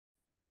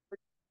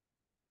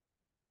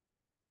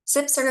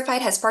SIP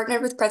Certified has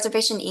partnered with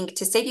Preservation Inc.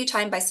 to save you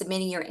time by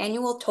submitting your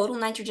annual Total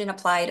Nitrogen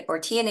Applied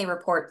or TNA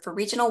report for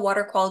Regional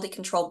Water Quality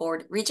Control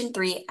Board Region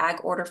 3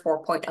 Ag Order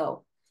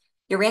 4.0.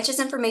 Your ranch's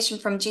information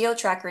from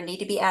GeoTracker need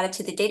to be added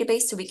to the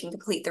database so we can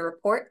complete the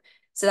report.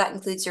 So that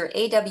includes your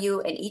AW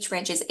and each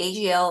ranch's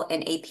AGL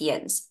and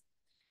APNs.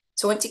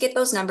 So once you get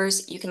those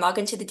numbers, you can log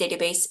into the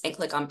database and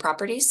click on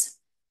Properties,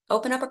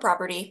 open up a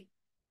property,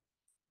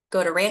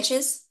 go to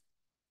Ranches,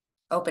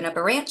 open up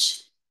a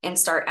ranch, and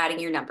start adding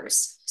your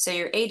numbers. So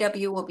your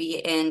AW will be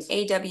in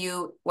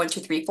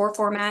AW1234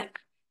 format.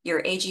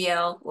 Your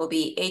AGL will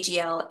be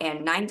AGL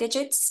and 9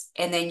 digits.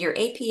 And then your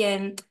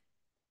APN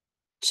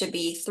should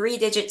be 3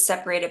 digits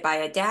separated by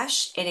a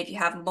dash. And if you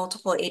have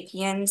multiple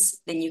APNs,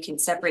 then you can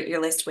separate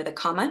your list with a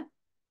comma.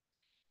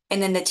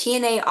 And then the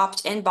TNA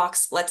opt-in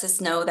box lets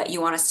us know that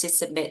you want us to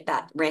submit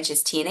that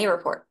ranch's TNA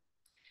report.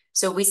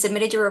 So we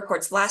submitted your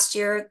reports last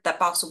year, that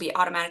box will be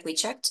automatically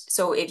checked.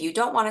 So if you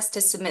don't want us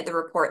to submit the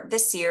report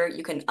this year,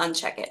 you can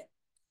uncheck it.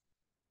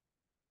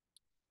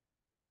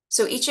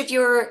 So each of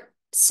your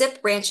SIP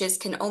ranches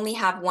can only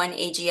have one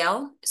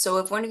AGL. So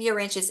if one of your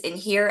ranches in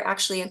here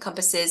actually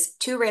encompasses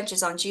 2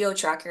 ranches on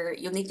GeoTracker,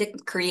 you'll need to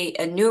create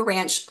a new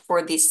ranch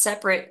for the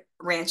separate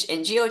ranch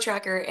in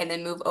GeoTracker and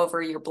then move over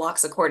your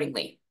blocks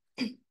accordingly.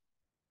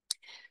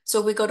 So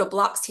if we go to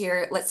blocks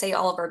here, let's say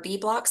all of our B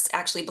blocks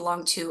actually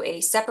belong to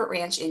a separate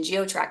ranch in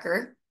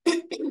GeoTracker.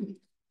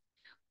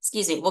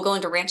 Excuse me, we'll go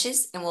into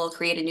ranches and we'll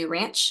create a new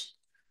ranch.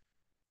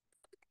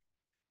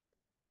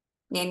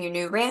 Name your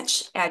new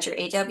ranch, add your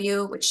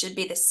AW, which should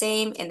be the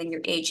same, and then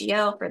your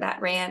AGL for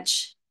that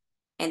ranch,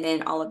 and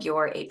then all of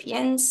your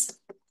APNs.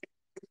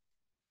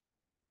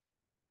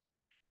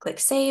 Click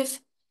save,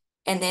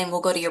 and then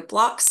we'll go to your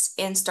blocks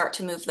and start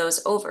to move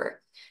those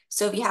over.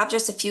 So if you have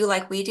just a few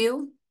like we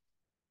do,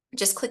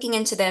 just clicking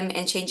into them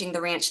and changing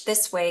the ranch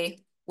this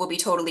way will be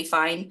totally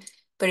fine.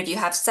 But if you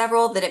have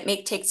several, then it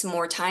may take some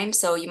more time,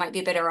 so you might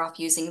be better off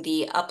using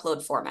the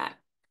upload format.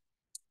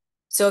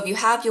 So if you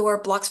have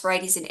your blocks,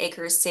 varieties, and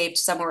acres saved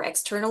somewhere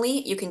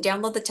externally, you can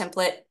download the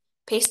template,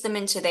 paste them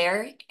into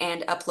there,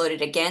 and upload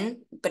it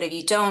again. But if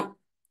you don't,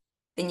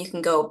 then you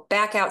can go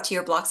back out to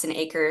your blocks and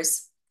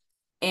acres.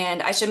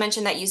 And I should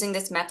mention that using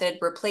this method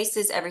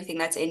replaces everything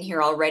that's in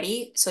here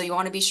already. So you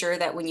want to be sure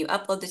that when you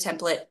upload the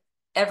template,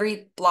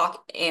 every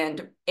block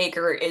and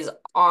acre is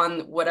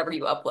on whatever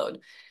you upload.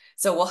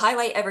 So we'll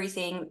highlight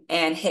everything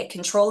and hit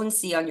Control and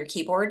C on your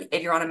keyboard.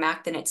 If you're on a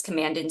Mac, then it's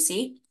Command and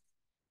C.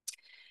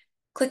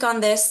 Click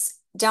on this,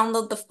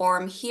 download the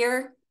form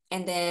here,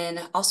 and then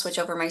I'll switch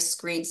over my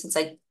screen since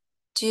I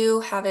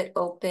do have it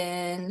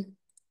open.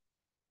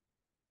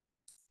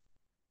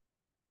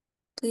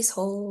 Please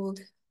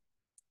hold.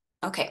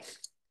 Okay,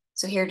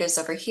 so here it is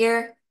over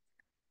here.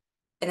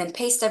 And then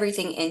paste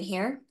everything in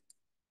here.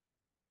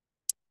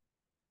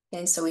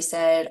 And so we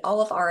said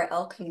all of our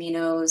El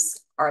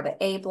Caminos are the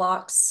A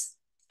blocks.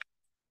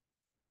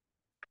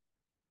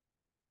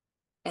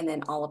 And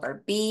then all of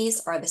our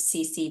Bs are the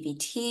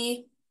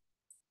CCVT.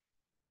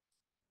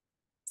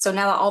 So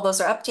now that all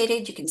those are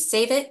updated, you can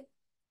save it.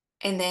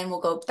 And then we'll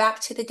go back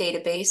to the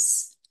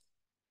database.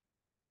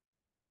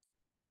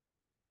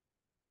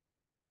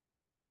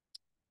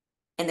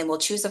 And then we'll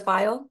choose a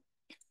file.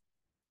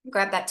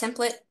 Grab that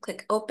template,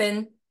 click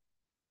open,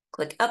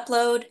 click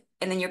upload,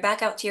 and then you're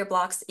back out to your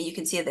blocks. And you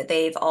can see that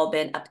they've all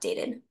been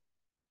updated.